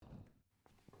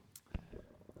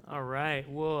All right.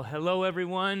 Well, hello,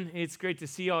 everyone. It's great to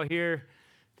see you all here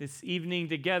this evening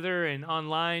together and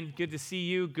online. Good to see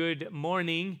you. Good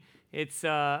morning. It's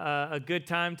a good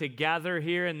time to gather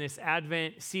here in this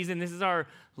Advent season. This is our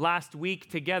last week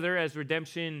together as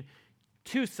Redemption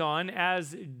Tucson.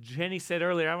 As Jenny said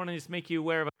earlier, I want to just make you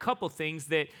aware of a couple things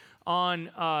that on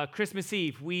Christmas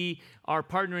Eve, we are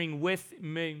partnering with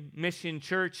Mission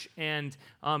Church, and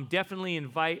definitely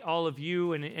invite all of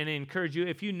you and encourage you,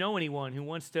 if you know anyone who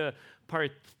wants to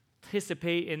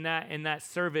participate in that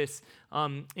service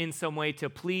in some way, to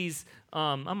please,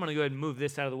 I'm going to go ahead and move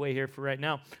this out of the way here for right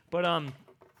now, but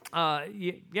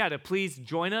to please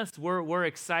join us. We're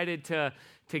excited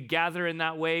to gather in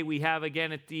that way. We have,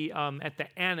 again, at the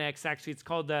Annex, actually it's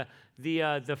called the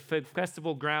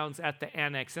festival grounds at the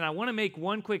Annex. And I want to make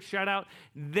one quick shout out.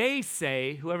 They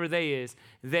say, whoever they is,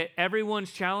 that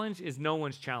everyone's challenge is no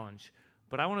one's challenge.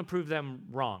 But I want to prove them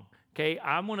wrong. Okay,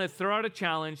 I'm going to throw out a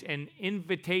challenge, an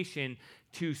invitation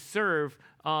to serve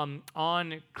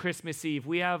on Christmas Eve.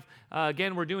 We have,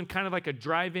 again, we're doing kind of like a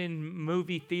drive-in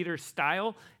movie theater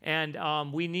style,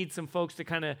 and we need some folks to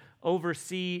kind of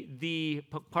oversee the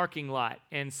parking lot.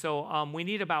 And so we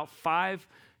need about 5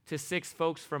 to 6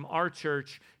 folks from our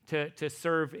church to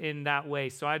serve in that way.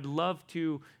 So I'd love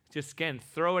to just, again,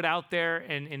 throw it out there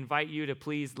and invite you to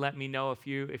please let me know if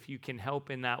you can help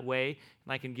in that way,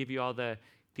 and I can give you all the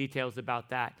details about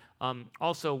that.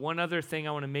 Also, one other thing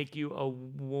I want to make you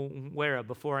aware of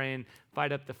before I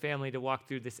invite up the family to walk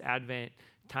through this Advent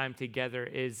time together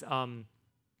is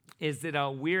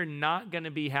that we're not going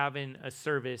to be having a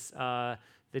service the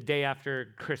day after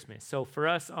Christmas. So for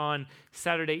us on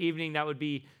Saturday evening, that would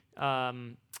be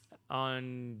on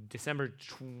December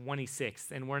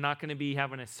 26th, and we're not going to be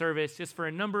having a service just for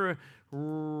a number of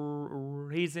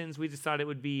reasons. We just thought it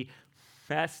would be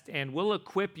best, and we'll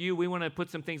equip you. We want to put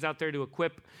some things out there to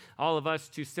equip all of us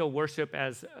to still worship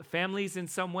as families in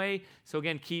some way. So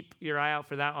again, keep your eye out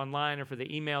for that online or for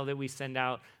the email that we send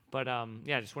out. But I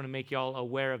just want to make you all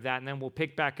aware of that, and then we'll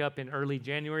pick back up in early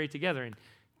January together and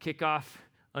kick off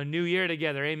a new year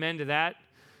together. Amen to that?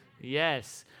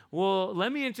 Yes. Well,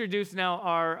 let me introduce now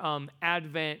our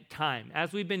Advent time.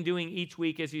 As we've been doing each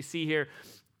week, as you see here,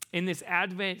 in this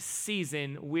Advent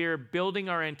season, we're building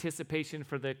our anticipation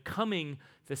for the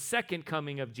second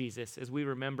coming of Jesus as we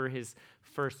remember his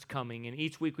first coming. And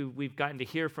each week we've gotten to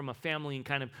hear from a family and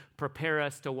kind of prepare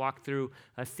us to walk through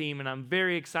a theme. And I'm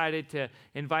very excited to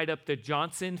invite up the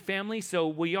Johnson family. So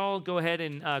will you all go ahead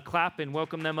and clap and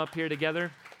welcome them up here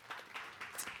together?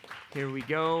 Here we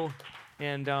go.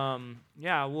 And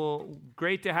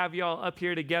great to have you all up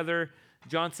here together.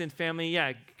 Johnson family,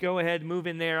 go ahead, move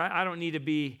in there. I don't need to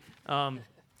be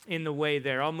in the way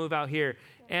there. I'll move out here.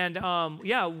 And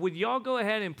would y'all go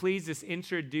ahead and please just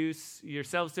introduce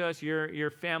yourselves to us,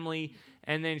 your family,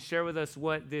 and then share with us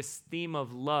what this theme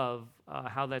of love,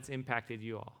 how that's impacted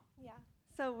you all. Yeah,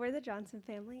 so we're the Johnson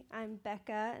family. I'm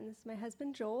Becca, and this is my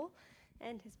husband Joel,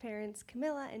 and his parents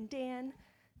Camilla and Dan.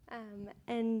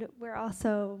 And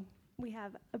we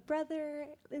have a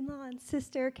brother-in-law and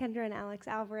sister, Kendra and Alex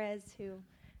Alvarez, who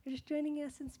are just joining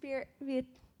us in spirit via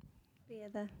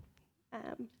the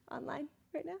online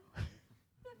right now.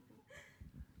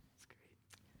 That's great.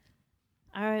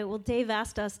 All right, well, Dave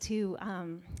asked us to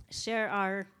share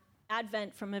our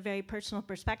Advent from a very personal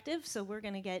perspective, so we're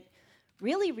going to get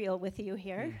really real with you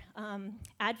here.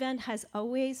 Advent has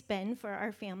always been, for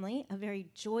our family, a very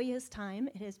joyous time.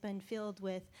 It has been filled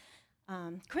with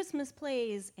Christmas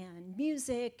plays and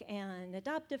music and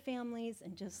adoptive families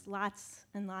and just lots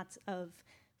and lots of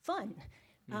fun.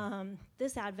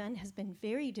 This Advent has been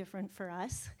very different for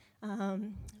us.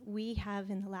 We have,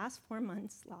 in the last 4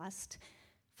 months, lost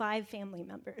 5 family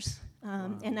members.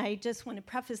 Wow. And I just want to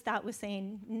preface that with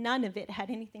saying none of it had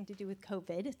anything to do with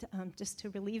COVID, just to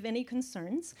relieve any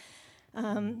concerns.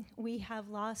 We have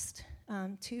lost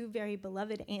 2 very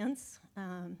beloved aunts.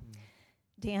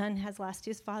 Dan has lost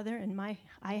his father, and I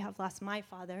have lost my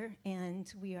father,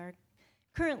 and we are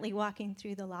currently walking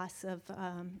through the loss of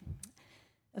a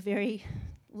very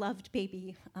loved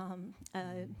baby,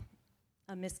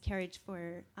 a miscarriage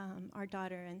for our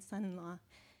daughter and son-in-law.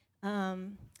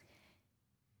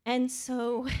 And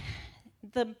so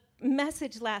the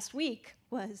message last week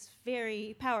was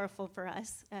very powerful for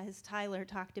us, as Tyler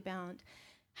talked about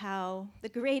how the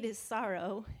greatest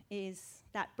sorrow is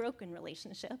that broken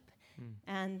relationship.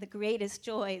 And the greatest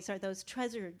joys are those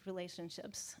treasured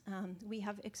relationships. We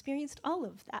have experienced all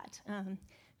of that.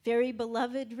 Very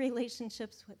beloved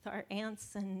relationships with our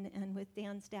aunts and with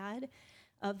Dan's dad.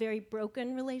 A very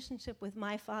broken relationship with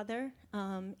my father,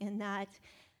 in that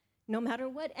no matter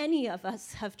what any of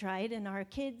us have tried, and our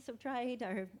kids have tried,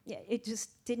 it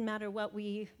just didn't matter what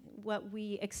we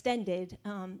extended,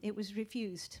 it was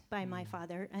refused by my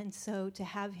father. And so to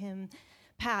have him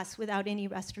pass without any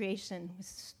restoration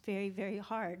was very, very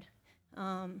hard.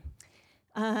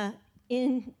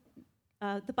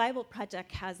 The Bible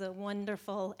Project has a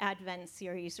wonderful Advent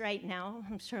series right now.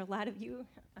 I'm sure a lot of you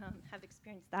have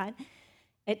experienced that.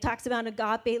 It talks about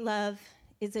agape love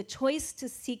is a choice to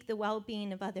seek the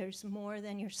well-being of others more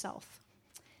than yourself.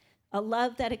 A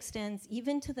love that extends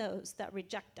even to those that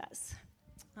reject us.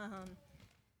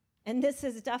 And this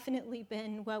has definitely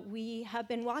been what we have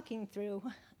been walking through,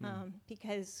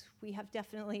 because we have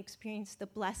definitely experienced the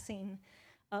blessing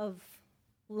of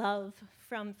love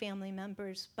from family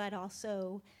members, but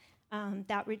also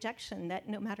that rejection that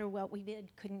no matter what we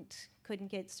did couldn't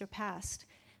get surpassed.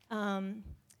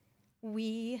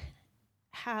 We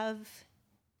have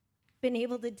been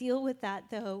able to deal with that,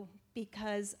 though,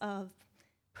 because of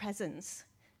presence,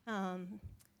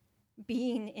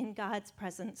 being in God's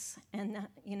presence. And,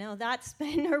 that's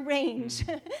been a range.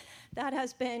 That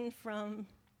has been from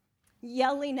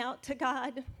yelling out to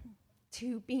God,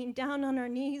 to being down on our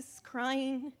knees,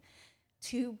 crying,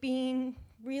 to being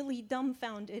really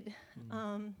dumbfounded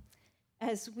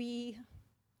as we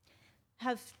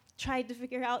have tried to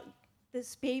figure out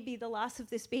this baby, the loss of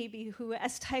this baby, who,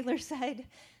 as Tyler said,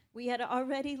 we had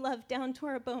already loved down to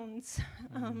our bones,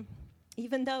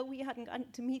 even though we hadn't gotten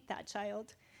to meet that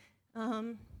child.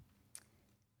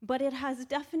 But it has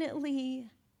definitely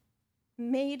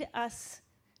made us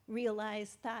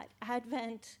realize that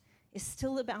Advent is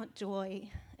still about joy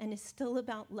and is still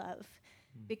about love,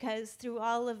 because through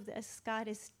all of this, God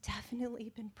has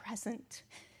definitely been present.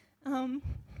 And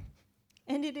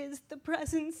it is the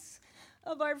presence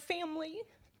of our family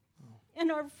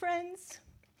and our friends.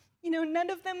 None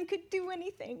of them could do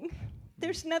anything.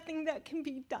 There's nothing that can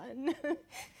be done.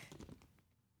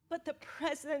 But the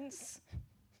presence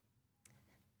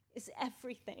is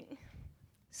everything.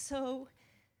 So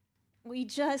we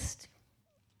just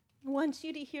want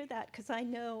you to hear that, because I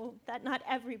know that not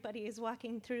everybody is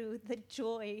walking through the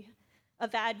joy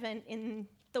of Advent in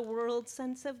the world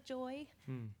sense of joy.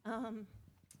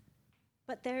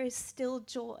 But there is still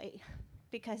joy,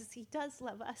 because he does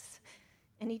love us,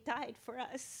 and he died for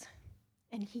us,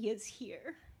 and he is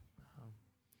here.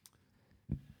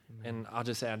 And I'll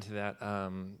just add to that,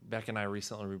 Beck and I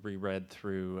recently reread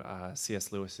through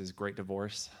C.S. Lewis's Great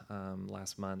Divorce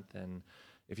last month. And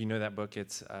if you know that book,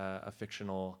 it's a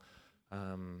fictional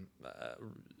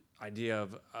idea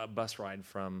of a bus ride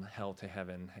from hell to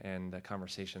heaven and the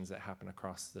conversations that happen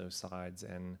across those sides.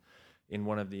 And in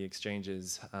one of the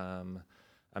exchanges,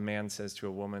 a man says to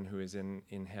a woman who is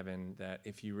in heaven that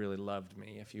if you really loved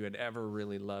me, if you had ever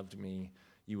really loved me,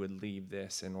 you would leave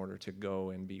this in order to go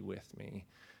and be with me.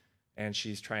 And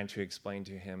she's trying to explain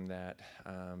to him that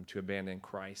to abandon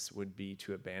Christ would be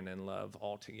to abandon love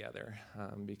altogether,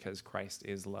 because Christ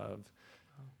is love.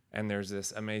 And there's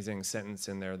this amazing sentence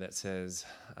in there that says,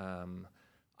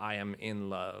 I am in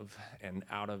love, and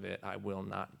out of it I will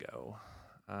not go.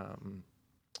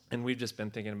 And we've just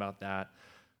been thinking about that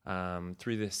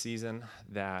through this season,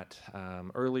 that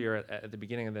earlier at the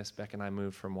beginning of this, Beck and I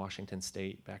moved from Washington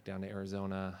State back down to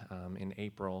Arizona in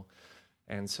April.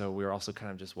 And so we were also kind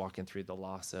of just walking through the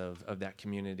loss of that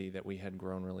community that we had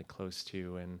grown really close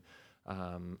to,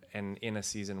 and in a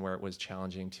season where it was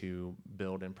challenging to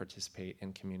build and participate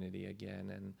in community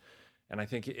again. And I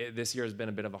think this year has been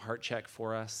a bit of a heart check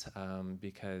for us,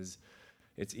 because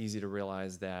it's easy to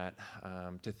realize that,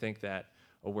 to think that,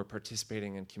 we're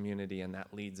participating in community and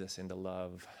that leads us into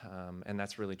love. And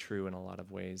that's really true in a lot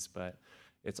of ways, but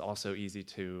it's also easy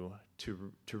to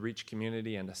reach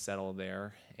community and to settle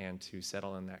there and to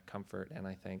settle in that comfort. And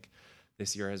I think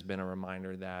this year has been a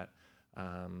reminder that,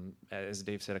 as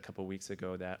Dave said a couple weeks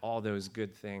ago, that all those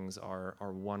good things are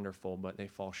wonderful, but they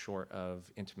fall short of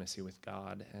intimacy with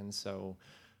God. And so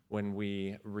when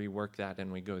we rework that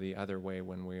and we go the other way,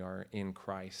 when we are in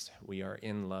Christ, we are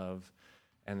in love,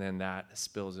 and then that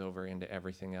spills over into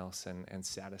everything else and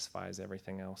satisfies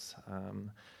everything else.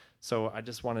 So I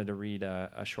just wanted to read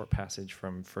a short passage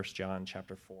from 1 John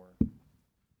chapter 4.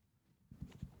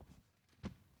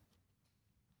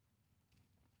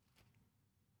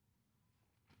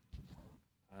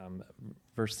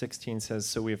 Verse 16 says,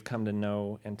 "So we have come to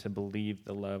know and to believe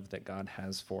the love that God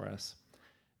has for us.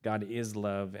 God is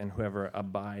love, and whoever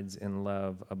abides in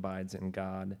love abides in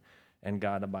God, and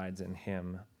God abides in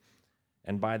him.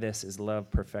 And by this is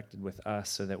love perfected with us,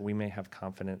 so that we may have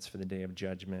confidence for the day of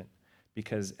judgment.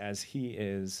 Because as he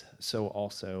is, so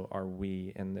also are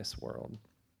we in this world."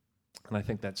 And I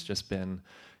think that's just been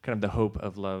kind of the hope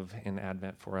of love in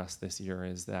Advent for us this year,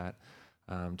 is that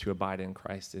to abide in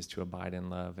Christ is to abide in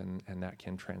love, and that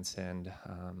can transcend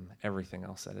everything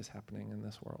else that is happening in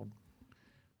this world.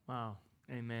 Wow.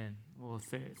 Amen. Well,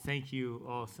 thank you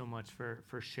all so much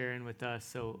for sharing with us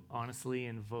so honestly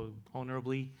and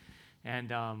vulnerably.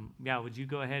 And would you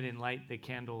go ahead and light the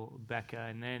candle, Becca?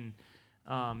 And then,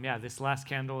 this last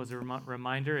candle as a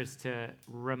reminder is to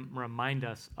remind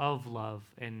us of love.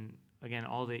 And again,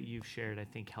 all that you've shared, I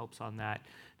think, helps on that.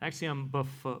 Actually,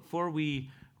 before we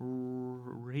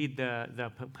read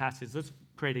the passage, let's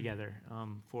pray together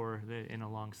and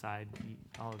alongside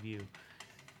all of you.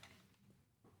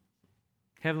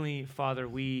 Heavenly Father,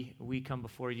 we come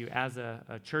before you as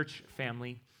a church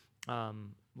family.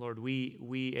 Lord,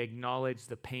 we acknowledge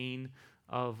the pain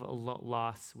of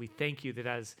loss. We thank you that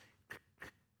as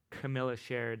Camilla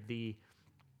shared,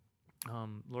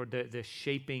 Lord, the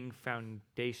shaping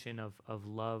foundation of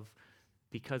love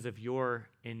because of your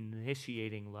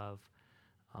initiating love,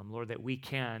 Lord, that we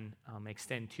can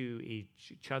extend to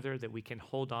each other, that we can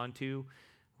hold on to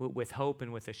with hope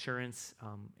and with assurance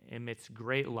amidst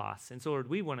great loss. And so, Lord,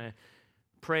 we want to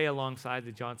pray alongside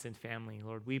the Johnson family.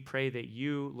 Lord, we pray that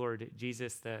you, Lord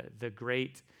Jesus, the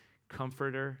great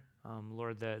comforter,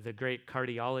 Lord, the great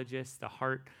cardiologist, the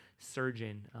heart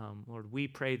surgeon, Lord, we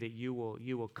pray that you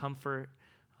will comfort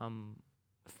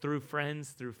through friends,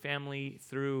 through family,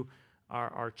 through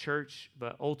our church,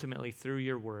 but ultimately through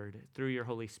your word, through your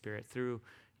Holy Spirit, through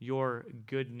your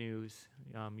good news,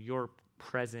 your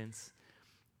presence.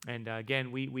 And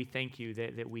again, we thank you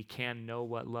that we can know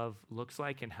what love looks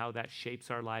like and how that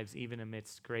shapes our lives even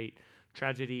amidst great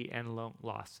tragedy and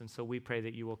loss. And so we pray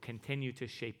that you will continue to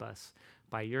shape us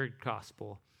by your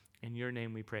gospel. In your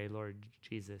name we pray, Lord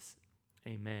Jesus.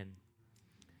 Amen.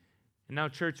 And now,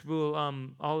 church, will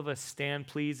all of us stand,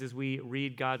 please, as we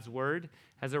read God's word.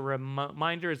 As a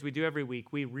reminder, as we do every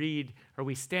week,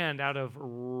 we stand out of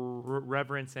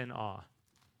reverence and awe.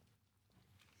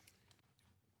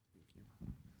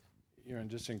 And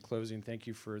just in closing, thank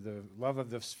you for the love of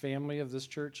this family of this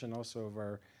church and also of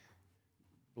our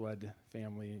blood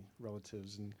family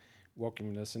relatives and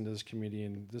welcoming us into this community.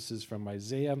 And this is from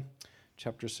Isaiah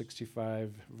chapter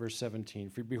 65, verse 17.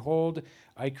 For behold,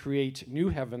 I create new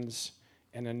heavens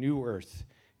and a new earth,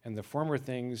 and the former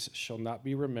things shall not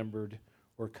be remembered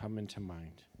or come into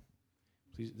mind.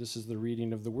 Please, this is the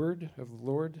reading of the word of the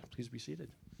Lord. Please be seated.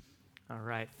 All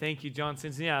right. Thank you,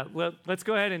 Johnsons. Yeah, let's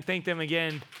go ahead and thank them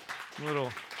again.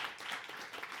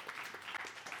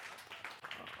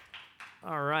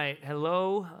 All right.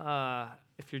 Hello.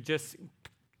 If you're just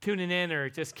tuning in or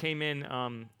just came in,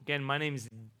 again, my name's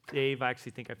Dave. I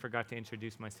actually think I forgot to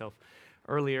introduce myself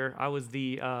earlier. I was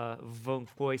the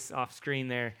voice off screen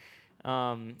there.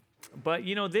 But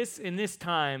in this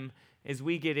time, as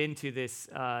we get into this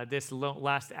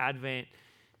last Advent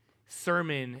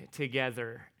sermon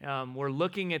together, we're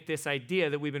looking at this idea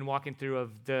that we've been walking through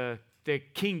of the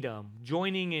kingdom,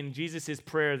 joining in Jesus'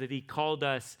 prayer that he called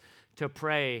us to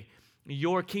pray,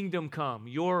 your kingdom come,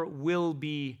 your will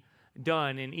be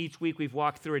done. And each week we've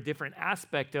walked through a different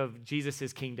aspect of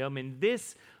Jesus' kingdom. And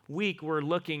this week we're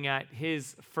looking at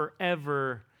his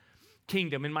forever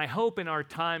kingdom. And my hope in our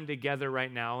time together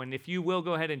right now, and if you will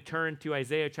go ahead and turn to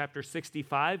Isaiah chapter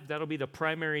 65, that'll be the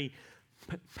primary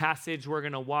passage we're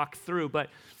going to walk through. But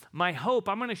my hope,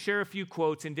 I'm going to share a few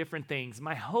quotes and different things.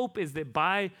 My hope is that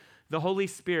by the Holy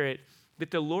Spirit,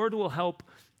 that the Lord will help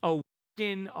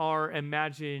awaken our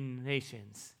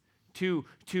imaginations to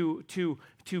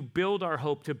build our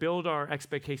hope, to build our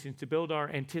expectations, to build our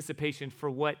anticipation for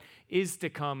what is to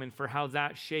come and for how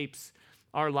that shapes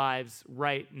our lives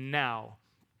right now.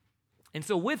 And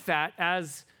so with that,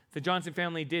 as the Johnson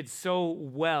family did so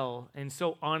well and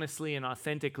so honestly and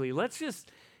authentically, let's just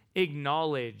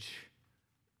acknowledge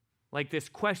this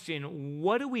question,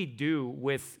 what do we do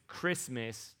with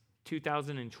Christmas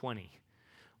 2020?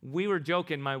 We were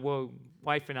joking, my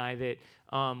wife and I, that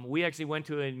we actually went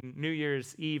to a New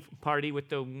Year's Eve party with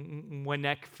the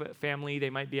Winneck family. They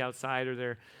might be outside or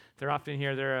they're often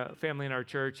here. They're a family in our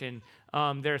church, and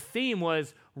their theme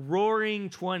was Roaring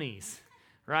 20s,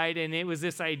 right? And it was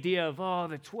this idea of,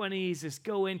 the 20s, just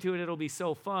go into it. It'll be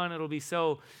so fun. It'll be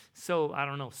so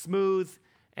smooth.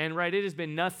 And right, it has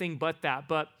been nothing but that.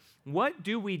 But what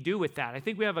do we do with that? I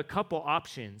think we have a couple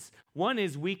options. One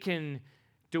is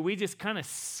do we just kind of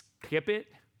skip it?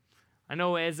 I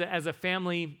know as a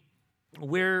family,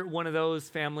 we're one of those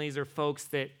families or folks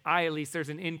that at least there's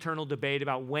an internal debate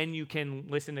about when you can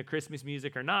listen to Christmas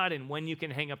music or not, and when you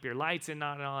can hang up your lights and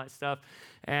not, and all that stuff.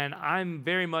 And I'm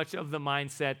very much of the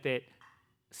mindset that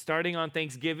starting on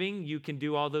Thanksgiving, you can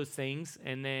do all those things.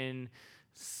 And then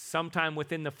sometime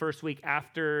within the first week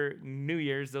after New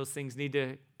Year's, those things need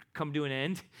to come to an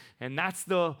end. And that's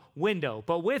the window.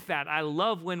 But with that, I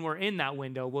love when we're in that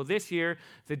window. Well, this year,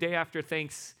 the day after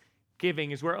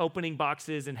Thanksgiving, as we're opening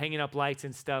boxes and hanging up lights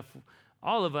and stuff,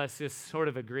 all of us just sort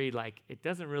of agreed, like, it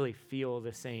doesn't really feel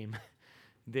the same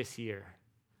this year.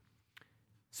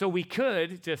 So we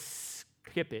could just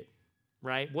skip it,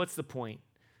 right? What's the point?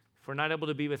 If we're not able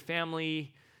to be with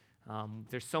family,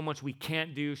 there's so much we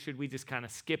can't do. Should we just kind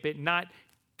of skip it, not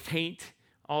taint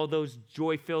all those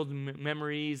joy-filled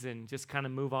memories and just kind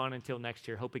of move on until next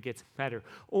year, hope it gets better?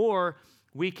 Or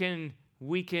we can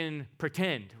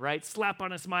pretend, right? Slap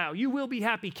on a smile. You will be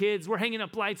happy, kids. We're hanging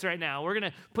up lights right now. We're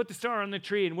going to put the star on the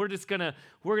tree, and we're going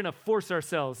to force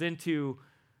ourselves into,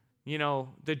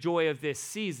 the joy of this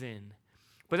season.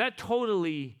 But that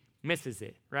totally misses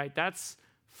it, right? That's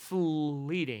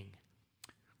fleeting.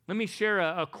 Let me share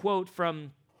a quote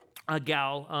from a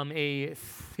gal, a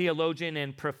theologian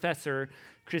and professor,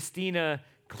 Christina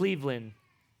Cleveland.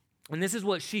 And this is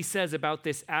what she says about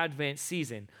this Advent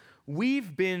season.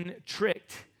 We've been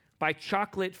tricked by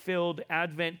chocolate-filled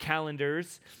Advent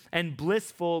calendars and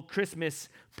blissful Christmas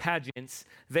pageants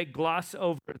that gloss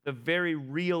over the very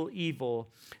real evil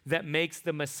that makes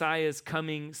the Messiah's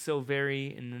coming so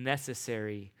very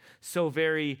necessary, so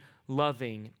very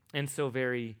loving, and so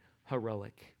very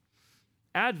heroic.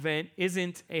 Advent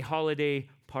isn't a holiday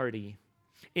party.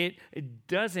 It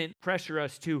doesn't pressure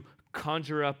us to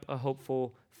conjure up a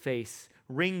hopeful face,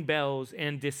 ring bells,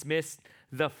 and dismiss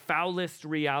the foulest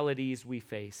realities we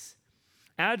face.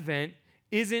 Advent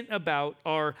isn't about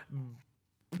our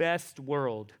best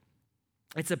world.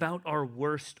 It's about our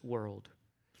worst world.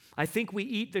 I think we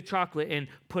eat the chocolate and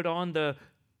put on the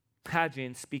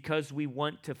pageants because we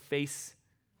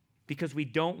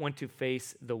don't want to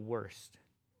face the worst.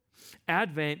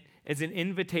 Advent is an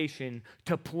invitation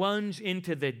to plunge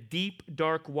into the deep,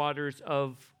 dark waters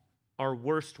of our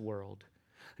worst world,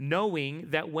 knowing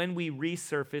that when we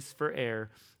resurface for air,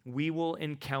 we will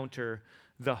encounter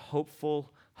the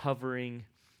hopeful, hovering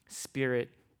Spirit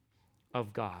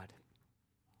of God.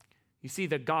 You see,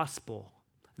 the gospel,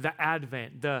 the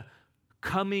Advent, the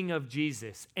coming of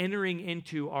Jesus, entering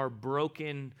into our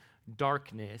broken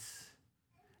darkness,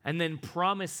 and then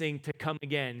promising to come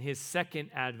again, his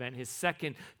second advent, his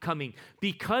second coming.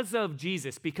 Because of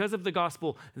Jesus, because of the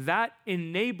gospel, that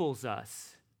enables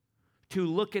us to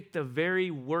look at the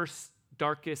very worst,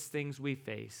 darkest things we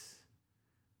face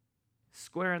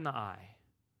square in the eye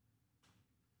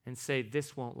and say,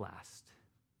 this won't last.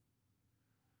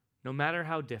 No matter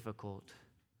how difficult,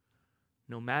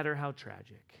 no matter how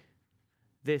tragic,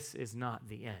 this is not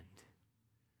the end.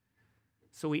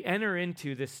 So we enter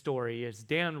into this story, as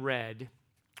Dan read.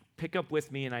 Pick up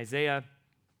with me in Isaiah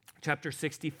chapter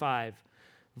 65,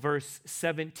 verse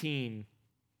 17,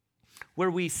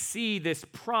 where we see this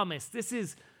promise. This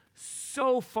is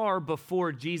so far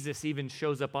before Jesus even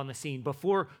shows up on the scene,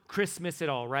 before Christmas at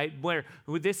all, right? Where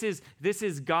this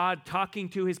is God talking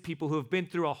to his people who have been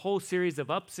through a whole series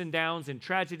of ups and downs and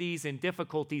tragedies and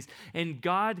difficulties, and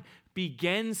God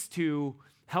begins to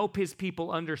help his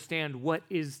people understand what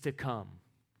is to come.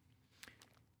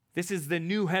 This is the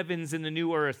new heavens and the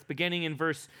new earth. Beginning in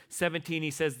verse 17,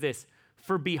 he says this,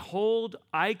 "For behold,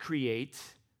 I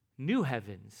create new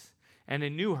heavens and a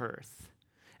new earth,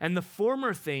 and the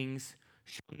former things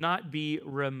shall not be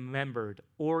remembered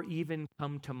or even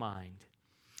come to mind.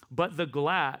 But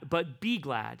be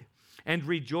glad and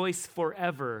rejoice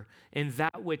forever in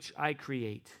that which I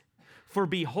create. For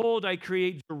behold, I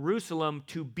create Jerusalem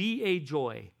to be a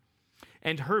joy,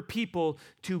 and her people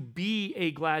to be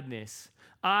a gladness.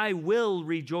 I will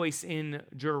rejoice in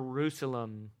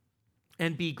Jerusalem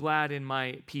and be glad in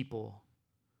my people.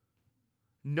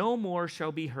 No more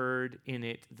shall be heard in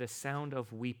it the sound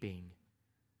of weeping,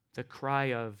 the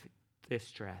cry of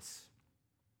distress.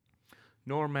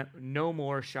 No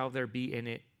more shall there be in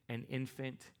it an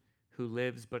infant who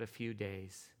lives but a few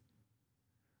days,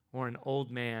 or an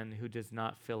old man who does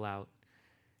not fill out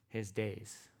his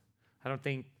days." I don't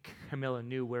think Camilla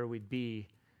knew where we'd be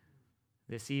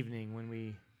this evening when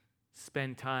we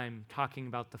spend time talking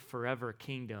about the forever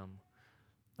kingdom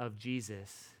of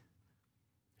Jesus.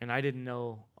 And I didn't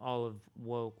know all of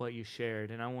what you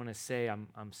shared. And I want to say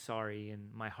I'm sorry,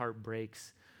 and my heart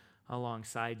breaks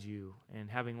alongside you. And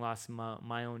having lost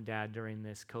my own dad during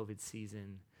this COVID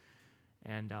season,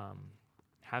 and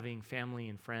having family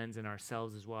and friends and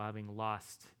ourselves as well, having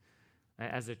lost.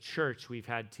 As a church, we've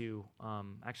had to,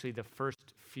 actually the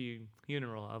first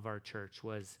funeral of our church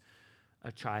was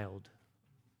a child.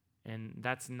 And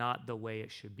that's not the way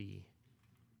it should be.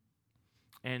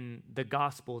 And the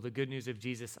gospel, the good news of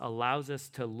Jesus, allows us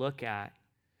to look at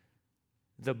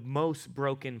the most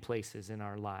broken places in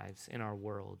our lives, in our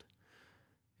world.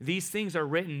 These things are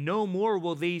written, no more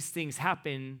will these things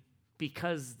happen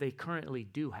because they currently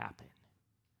do happen.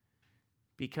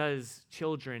 Because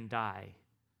children die,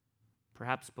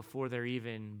 perhaps before they're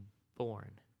even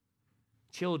born.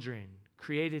 Children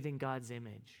created in God's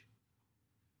image.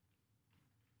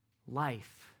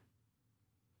 Life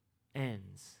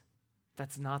ends.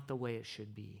 That's not the way it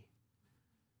should be.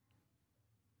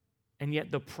 And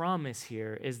yet the promise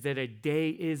here is that a day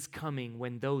is coming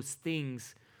when those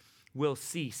things will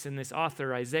cease. And this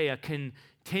author, Isaiah,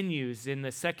 continues in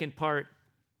the second part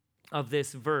of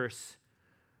this verse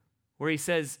where he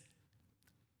says,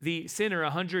 the sinner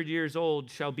 100 years old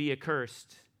shall be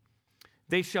accursed.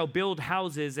 They shall build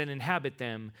houses and inhabit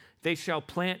them. They shall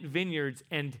plant vineyards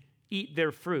and eat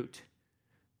their fruit.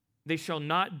 They shall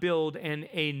not build and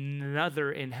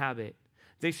another inhabit.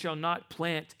 They shall not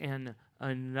plant and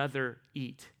another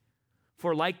eat.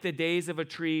 For like the days of a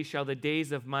tree shall the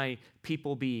days of my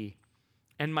people be,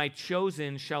 and my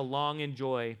chosen shall long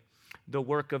enjoy the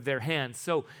work of their hands.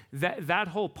 So that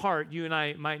whole part you and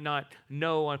I might not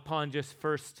know upon just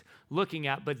first looking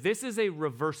at, but this is a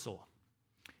reversal.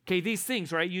 Okay, these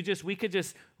things, right? We could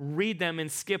just read them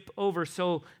and skip over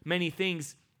so many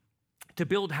things. To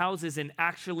build houses and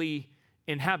actually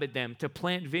inhabit them, to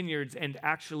plant vineyards and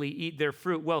actually eat their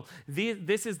fruit. Well,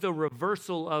 this is the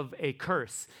reversal of a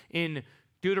curse. In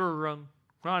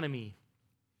Deuteronomy,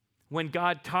 when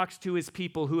God talks to his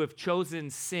people who have chosen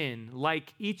sin,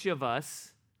 like each of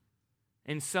us,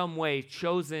 in some way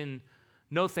chosen,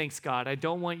 no thanks, God, I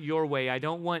don't want your way. I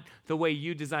don't want the way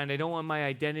you designed. I don't want my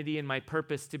identity and my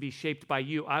purpose to be shaped by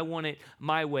you. I want it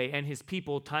my way. And his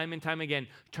people, time and time again,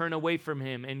 turn away from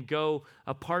him and go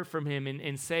apart from him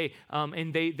and say,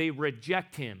 and they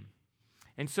reject him.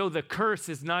 And so the curse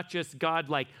is not just God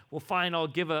like, well, fine, I'll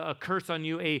give a curse on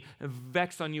you, a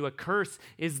vex on you. A curse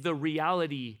is the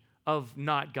reality of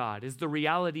not God, is the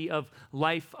reality of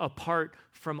life apart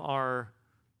from our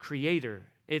Creator.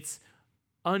 It's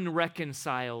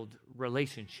unreconciled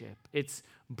relationship. It's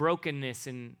brokenness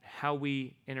in how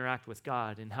we interact with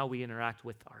God and how we interact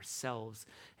with ourselves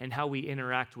and how we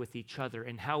interact with each other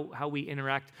and how we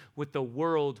interact with the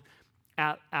world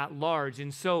at large.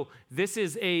 And so this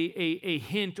is a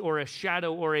hint or a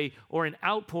shadow or an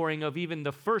outpouring of even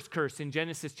the first curse in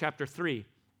Genesis chapter 3.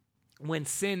 When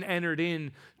sin entered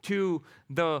into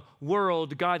the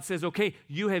world, God says, okay,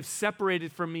 you have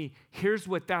separated from me. Here's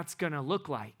what that's going to look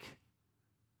like.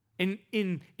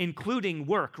 Including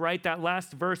work, right? That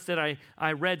last verse that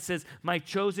I read says, my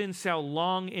chosen shall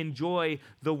long enjoy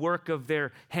the work of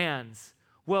their hands.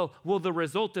 Well, the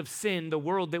result of sin, the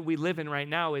world that we live in right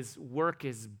now, is work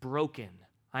is broken.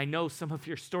 I know some of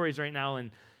your stories right now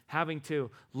and having to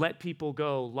let people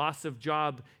go, loss of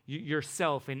job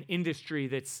yourself, an industry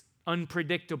that's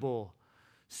unpredictable.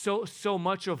 So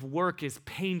much of work is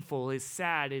painful, is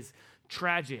sad, is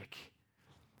tragic.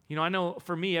 I know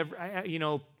for me,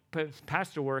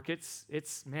 pastor work, it's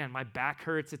man, my back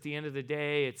hurts at the end of the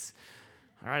day. It's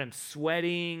all right, I'm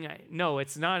sweating. No,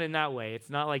 it's not in that way. It's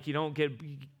not like you don't get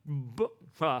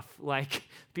buff like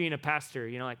being a pastor.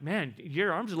 Like, man,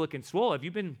 your arms are looking swole. Have you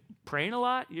been praying a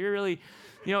lot? You're really,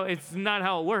 it's not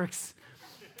how it works.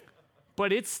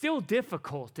 But it's still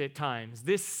difficult at times.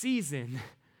 This season,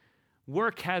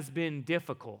 work has been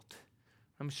difficult.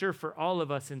 I'm sure for all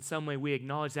of us in some way we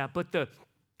acknowledge that. But the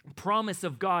promise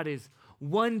of God is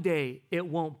one day it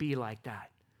won't be like that.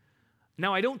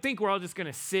 Now, I don't think we're all just going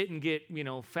to sit and get,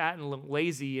 fat and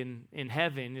lazy in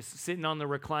heaven, just sitting on the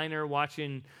recliner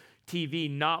watching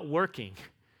TV, not working.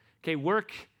 Okay,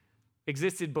 work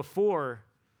existed before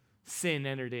sin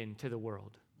entered into the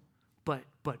world, but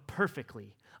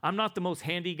perfectly. I'm not the most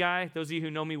handy guy. Those of you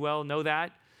who know me well know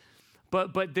that.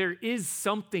 But there is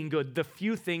something good. The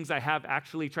few things I have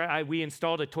actually tried, we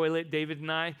installed a toilet, David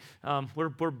and I.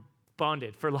 We're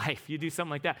bonded for life. You do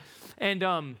something like that.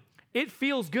 And it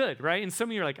feels good, right? And some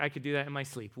of you are like, I could do that in my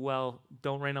sleep. Well,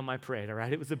 don't rain on my parade, all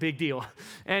right? It was a big deal.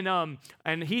 And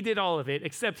he did all of it,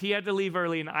 except he had to leave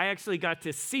early, and I actually got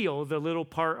to seal the little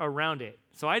part around it.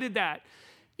 So I did that.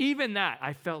 Even that,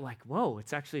 I felt like, whoa,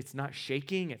 it's not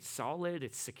shaking. It's solid.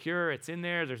 It's secure. It's in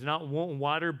there. There's not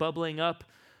water bubbling up.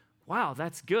 Wow,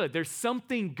 that's good. There's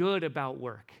something good about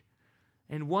work.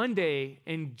 And one day,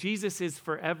 in Jesus'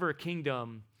 forever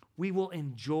kingdom, we will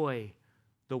enjoy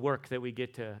the work that we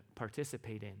get to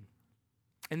participate in.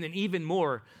 And then even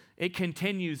more, it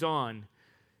continues on.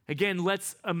 Again,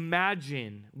 let's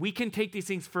imagine. We can take these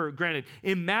things for granted.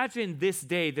 Imagine this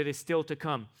day that is still to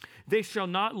come. They shall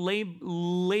not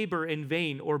labor in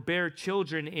vain or bear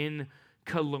children in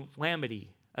calamity.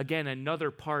 Again,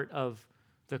 another part of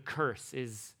the curse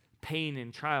is pain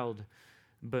and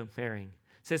childbearing.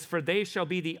 It says, for they shall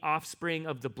be the offspring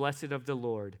of the blessed of the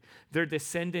Lord, their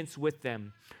descendants with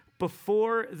them.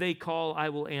 Before they call, I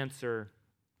will answer,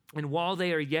 and while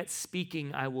they are yet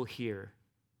speaking, I will hear.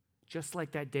 Just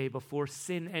like that day before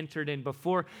sin entered in,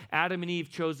 before Adam and Eve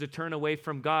chose to turn away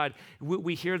from God,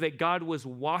 we hear that God was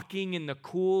walking in the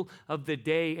cool of the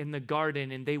day in the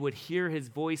garden, and they would hear his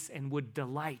voice and would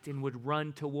delight and would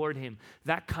run toward him.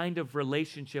 That kind of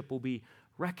relationship will be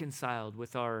reconciled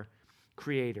with our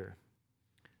Creator.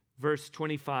 Verse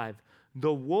 25,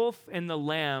 the wolf and the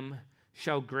lamb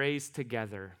shall graze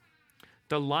together.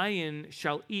 The lion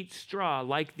shall eat straw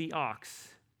like the ox,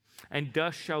 and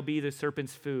dust shall be the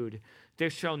serpent's food. There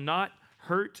shall not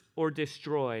hurt or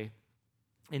destroy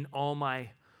in all my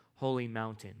holy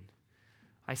mountain.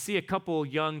 I see a couple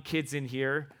young kids in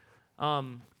here.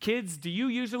 Kids, do you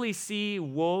usually see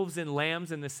wolves and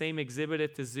lambs in the same exhibit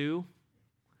at the zoo?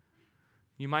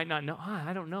 You might not know.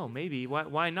 I don't know. Maybe.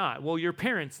 Why not? Well, your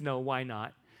parents know why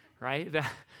not, right?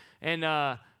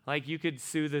 Like you could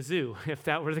sue the zoo if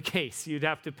that were the case. You'd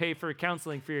have to pay for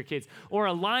counseling for your kids. Or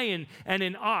a lion and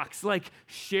an ox, like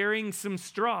sharing some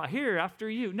straw. Here, after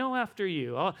you. No, after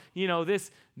you.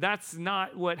 That's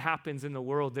not what happens in the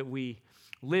world that we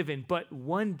live in. But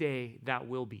one day that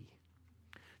will be.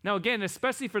 Now, again,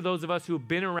 especially for those of us who have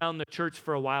been around the church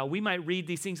for a while, we might read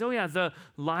these things. Oh, yeah, the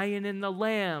lion and the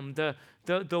lamb, the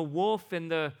wolf and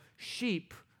the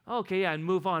sheep. Okay, yeah, and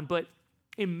move on. But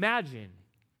imagine,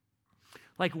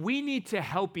 like, we need to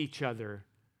help each other.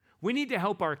 We need to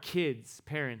help our kids,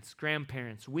 parents,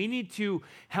 grandparents. We need to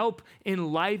help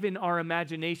enliven our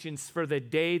imaginations for the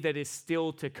day that is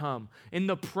still to come. In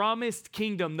the promised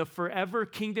kingdom, the forever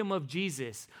kingdom of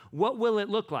Jesus, what will it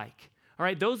look like? All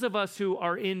right, those of us who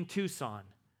are in Tucson,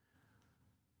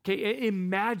 okay,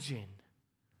 imagine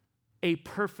a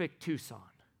perfect Tucson.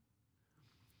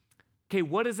 Okay,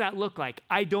 what does that look like?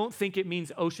 I don't think it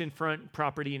means oceanfront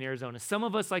property in Arizona. Some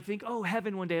of us think, oh,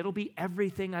 heaven one day, it'll be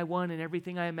everything I want and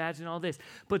everything I imagine, all this.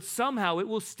 But somehow it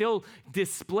will still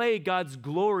display God's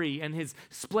glory and his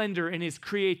splendor and his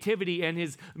creativity and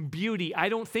his beauty. I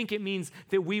don't think it means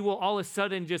that we will all of a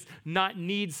sudden just not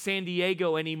need San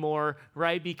Diego anymore,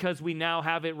 right? Because we now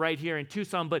have it right here in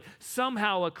Tucson. But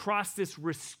somehow across this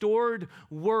restored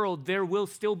world, there will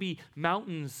still be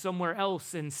mountains somewhere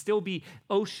else and still be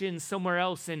oceans somewhere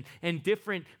else and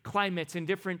different climates and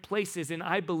different places. And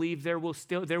I believe there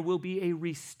will be a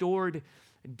restored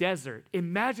desert.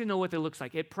 Imagine what that looks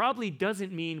like. It probably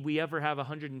doesn't mean we ever have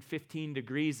 115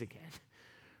 degrees again,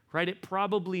 right? It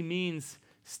probably means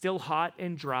still hot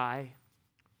and dry,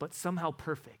 but somehow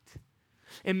perfect.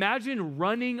 Imagine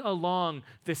running along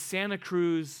the Santa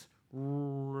Cruz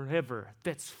River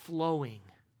that's flowing.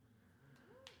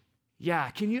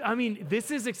 Yeah, this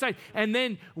is exciting. And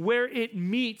then where it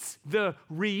meets the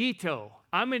Rillito.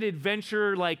 I'm an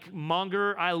adventure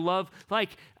monger. I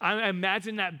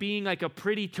imagine that being a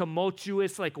pretty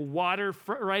tumultuous water,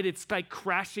 right? It's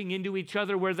crashing into each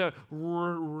other where the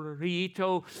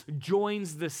Rillito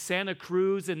joins the Santa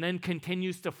Cruz and then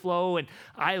continues to flow. And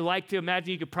I like to imagine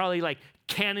you could probably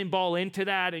cannonball into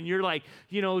that, and you're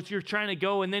you're trying to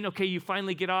go, and then you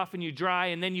finally get off and you dry,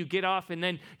 and then you get off, and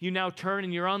then you now turn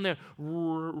and you're on the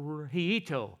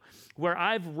Rillito, where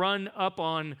I've run up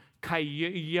on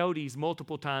coyotes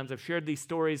multiple times. I've shared these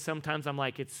stories. Sometimes I'm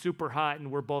it's super hot,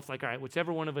 and we're both all right,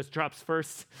 whichever one of us drops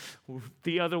first,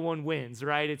 the other one wins,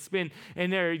 right?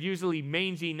 And they're usually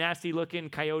mangy, nasty looking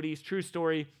coyotes. True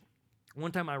story.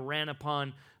 One time I ran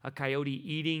upon a coyote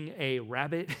eating a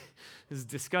rabbit. It was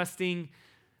disgusting.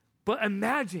 But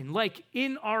imagine,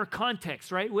 in our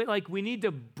context, right? We need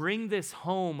to bring this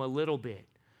home a little bit.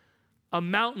 A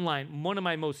mountain lion, one of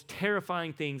my most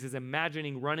terrifying things is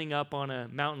imagining running up on a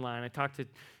mountain lion. I talked to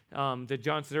the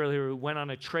Johnsons earlier who went on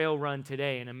a trail run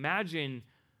today, and imagine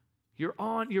you're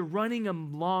running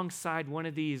alongside one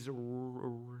of these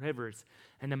rivers,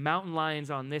 and the mountain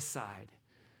lion's on this side,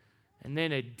 and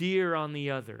then a deer on the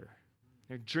other.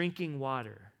 They're drinking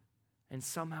water, and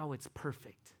somehow it's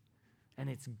perfect, and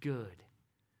it's good.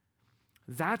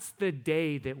 That's the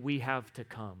day that we have to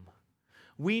come.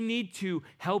 We need to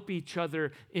help each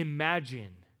other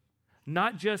imagine,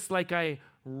 not just like I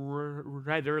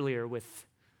read earlier with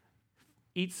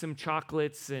eat some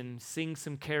chocolates and sing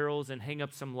some carols and hang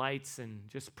up some lights and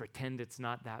just pretend it's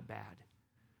not that bad.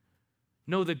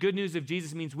 No, the good news of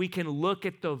Jesus means we can look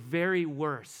at the very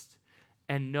worst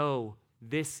and know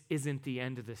this isn't the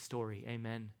end of the story.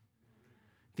 Amen.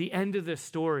 The end of the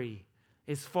story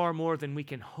is far more than we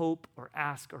can hope or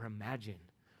ask or imagine.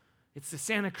 It's the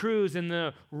Santa Cruz and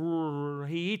the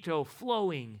Hihito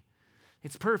flowing.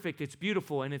 It's perfect, it's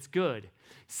beautiful, and it's good.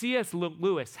 C.S.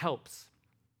 Lewis helps.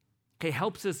 Okay,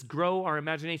 helps us grow our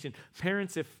imagination.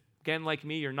 Parents, if, again, like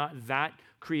me, you're not that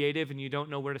creative and you don't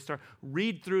know where to start,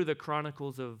 read through the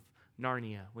Chronicles of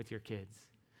Narnia with your kids.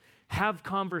 Have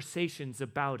conversations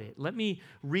about it. Let me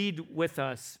read with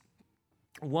us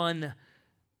one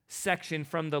section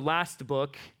from the last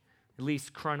book, at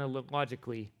least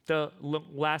chronologically, the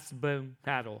last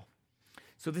battle.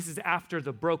 So this is after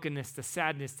the brokenness, the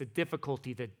sadness, the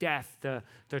difficulty, the death, the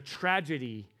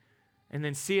tragedy. And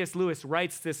then C.S. Lewis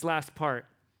writes this last part.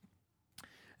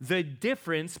 The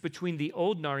difference between the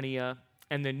old Narnia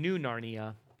and the new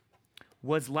Narnia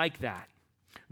was like that.